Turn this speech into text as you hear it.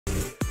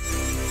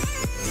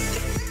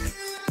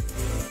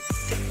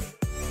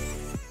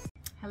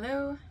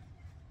Hello.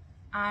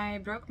 I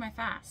broke my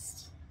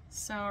fast.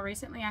 So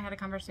recently I had a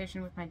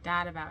conversation with my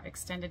dad about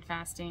extended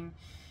fasting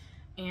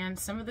and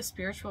some of the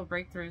spiritual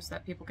breakthroughs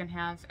that people can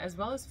have, as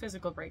well as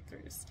physical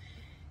breakthroughs.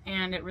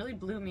 And it really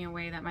blew me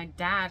away that my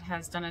dad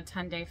has done a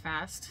 10-day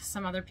fast.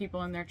 Some other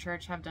people in their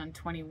church have done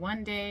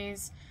 21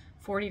 days,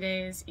 40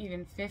 days,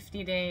 even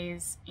 50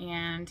 days.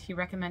 And he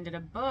recommended a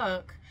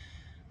book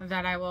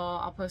that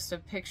I'll post a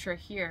picture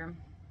here.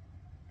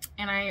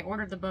 And I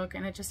ordered the book,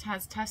 and it just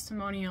has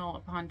testimonial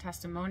upon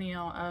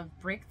testimonial of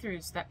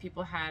breakthroughs that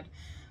people had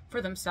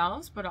for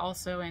themselves, but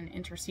also in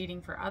interceding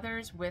for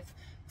others with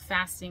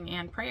fasting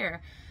and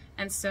prayer.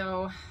 And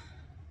so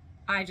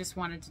I just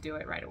wanted to do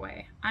it right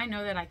away. I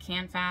know that I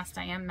can fast.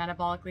 I am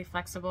metabolically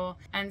flexible.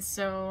 And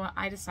so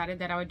I decided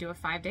that I would do a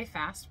 5-day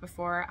fast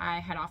before I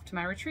head off to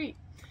my retreat.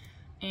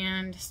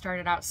 And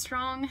started out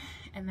strong.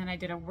 And then I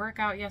did a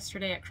workout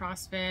yesterday at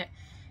CrossFit,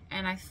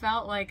 and I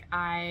felt like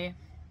I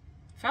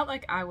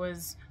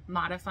was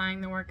modifying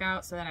the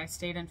workout so that I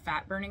stayed in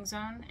fat burning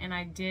zone. And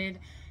I did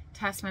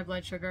test my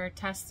blood sugar,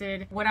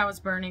 tested what I was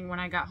burning when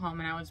I got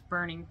home, and I was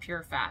burning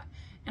pure fat.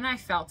 And I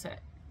felt it.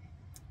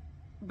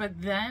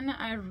 But then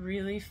I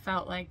really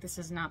felt like this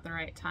is not the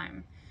right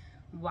time.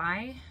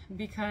 Why?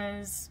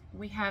 Because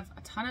we have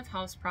a ton of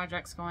house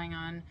projects going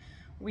on.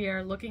 We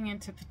are looking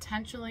into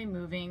potentially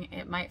moving.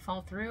 It might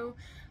fall through,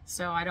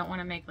 so I don't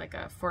want to make like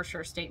a for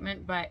sure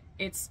statement, but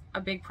it's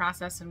a big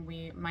process, and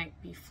we might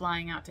be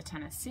flying out to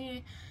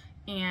Tennessee,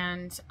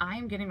 and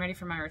I'm getting ready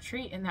for my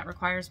retreat, and that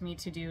requires me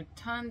to do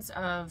tons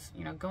of,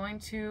 going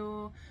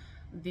to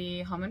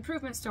the home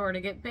improvement store to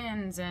get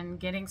bins and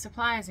getting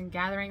supplies and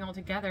gathering all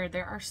together.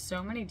 There are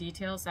so many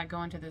details that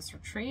go into this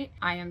retreat.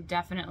 I am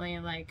definitely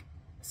like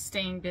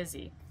staying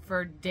busy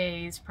for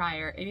days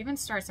prior. It even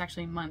starts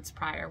actually months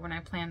prior. When I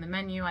plan the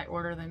menu, I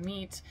order the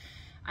meat.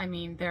 I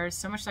mean, there's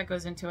so much that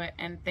goes into it,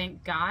 and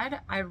thank God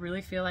I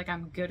really feel like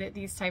I'm good at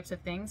these types of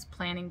things,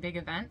 planning big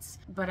events,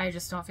 but I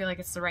just don't feel like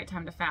it's the right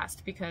time to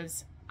fast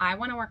because I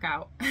want to work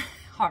out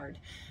hard.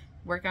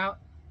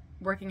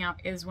 Working out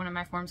is one of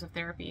my forms of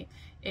therapy.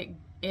 It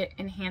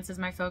enhances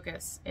my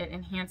focus. It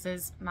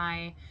enhances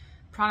my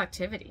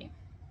productivity.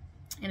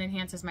 It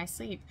enhances my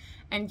sleep.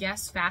 And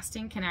yes,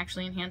 fasting can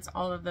actually enhance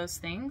all of those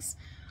things,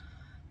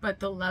 but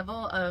the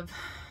level of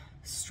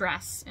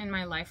stress in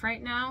my life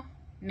right now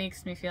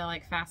makes me feel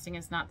like fasting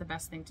is not the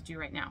best thing to do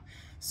right now.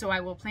 So I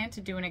will plan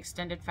to do an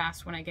extended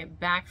fast when I get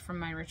back from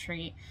my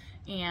retreat,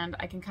 and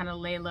I can kind of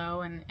lay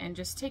low and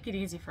just take it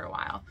easy for a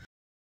while.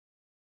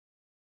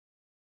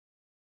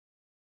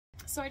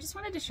 So I just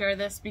wanted to share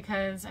this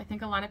because I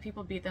think a lot of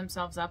people beat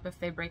themselves up if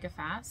they break a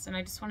fast, and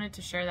I just wanted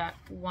to share that,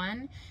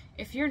 one,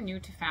 if you're new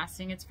to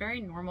fasting, it's very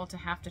normal to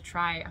have to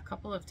try a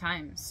couple of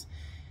times.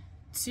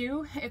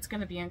 Two, it's going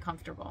to be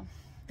uncomfortable.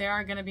 There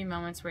are going to be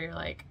moments where you're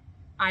like,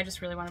 I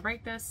just really want to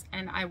break this,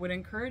 and I would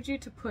encourage you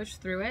to push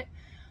through it,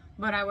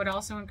 but I would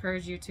also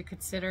encourage you to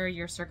consider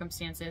your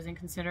circumstances and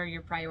consider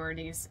your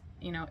priorities.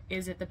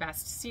 Is it the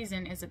best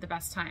season? Is it the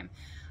best time?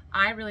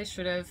 I really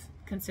should have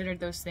considered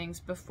those things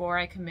before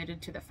I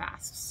committed to the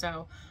fast.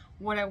 So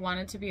what I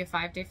wanted to be a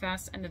 5-day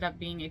fast ended up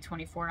being a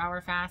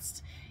 24-hour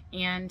fast,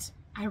 and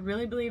I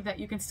really believe that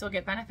you can still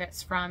get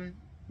benefits from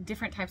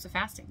different types of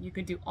fasting. You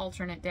could do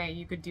alternate day,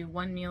 you could do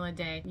one meal a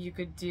day, you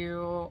could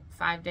do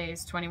 5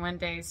 days, 21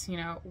 days,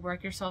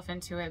 work yourself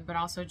into it, but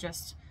also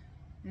just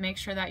make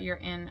sure that you're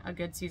in a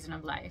good season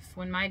of life.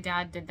 When my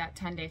dad did that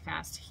 10-day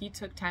fast, he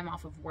took time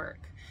off of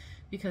work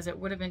because it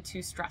would have been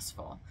too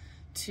stressful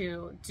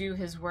to do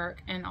his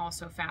work and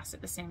also fast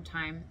at the same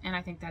time, and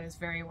I think that is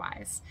very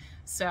wise.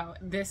 So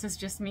this is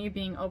just me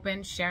being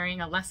open, sharing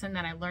a lesson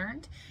that I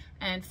learned.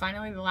 And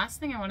finally, the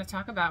last thing I want to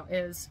talk about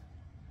is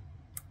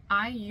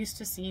I used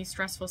to see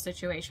stressful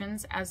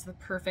situations as the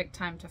perfect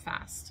time to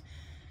fast.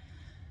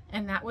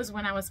 And that was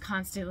when I was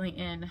constantly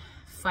in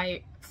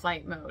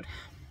fight-flight mode.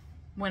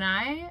 When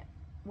I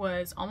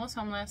was almost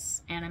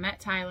homeless and I met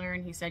Tyler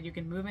and he said, you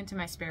can move into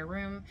my spare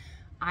room,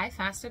 I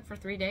fasted for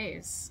 3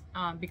 days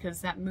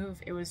because that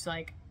move, it was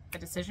like a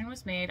decision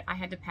was made. I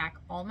had to pack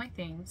all my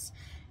things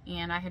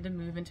and I had to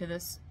move into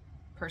this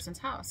person's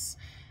house.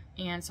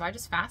 And so I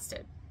just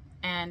fasted.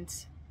 And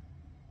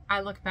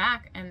I look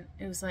back and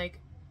it was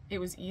like, it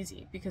was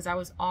easy because I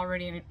was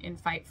already in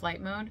fight-flight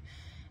mode,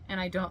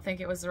 and I don't think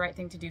it was the right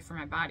thing to do for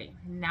my body.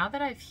 Now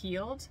that I've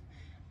healed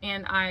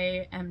and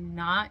I am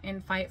not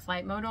in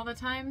fight-flight mode all the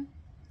time,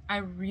 I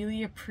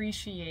really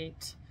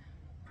appreciate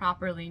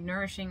properly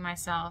nourishing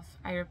myself.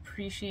 I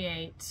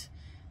appreciate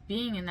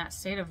being in that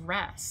state of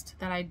rest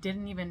that I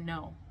didn't even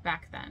know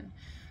back then.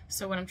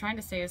 So what I'm trying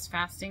to say is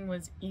fasting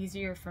was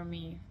easier for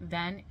me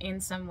then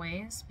in some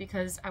ways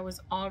because I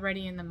was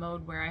already in the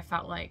mode where I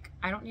felt like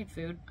I don't need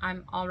food.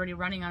 I'm already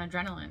running on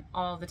adrenaline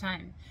all the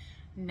time.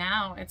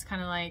 Now it's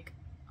kind of like,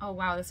 oh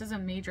wow, this is a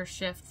major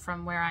shift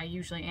from where I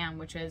usually am,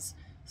 which is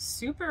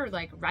super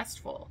like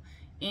restful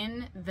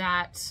in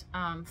that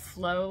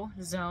flow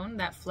zone,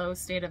 that flow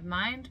state of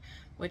mind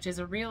which is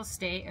a real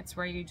state. It's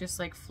where you just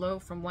like flow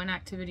from one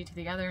activity to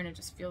the other and it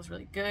just feels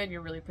really good.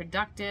 You're really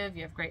productive.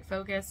 You have great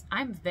focus.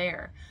 I'm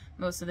there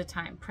most of the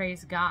time.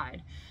 Praise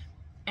God.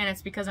 And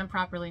it's because I'm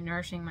properly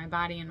nourishing my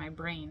body and my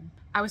brain.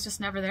 I was just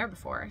never there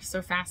before.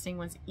 So fasting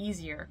was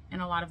easier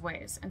in a lot of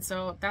ways. And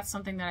so that's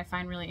something that I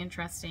find really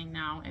interesting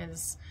now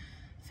is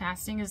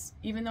fasting is,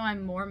 even though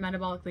I'm more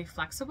metabolically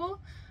flexible,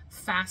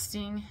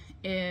 fasting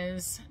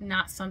is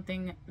not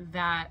something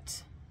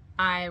that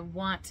I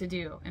want to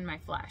do in my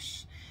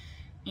flesh.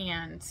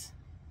 And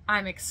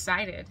I'm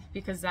excited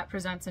because that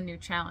presents a new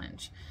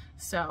challenge.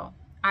 So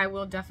I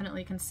will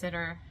definitely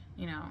consider,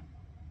 you know,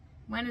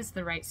 when is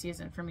the right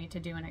season for me to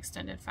do an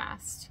extended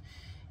fast?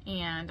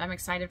 And I'm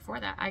excited for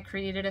that. I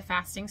created a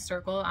fasting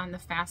circle on the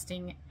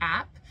fasting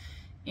app,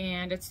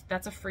 and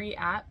that's a free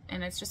app,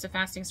 and it's just a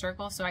fasting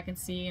circle so I can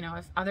see, you know,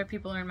 if other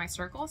people are in my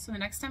circle. So the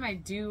next time I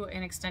do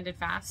an extended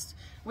fast,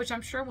 which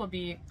I'm sure will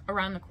be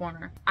around the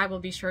corner, I will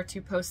be sure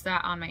to post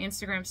that on my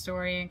Instagram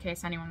story in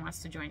case anyone wants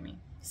to join me.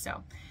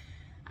 So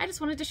I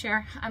just wanted to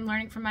share. I'm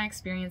learning from my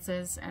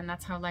experiences, and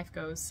that's how life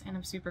goes, and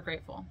I'm super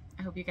grateful.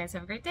 I hope you guys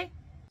have a great day.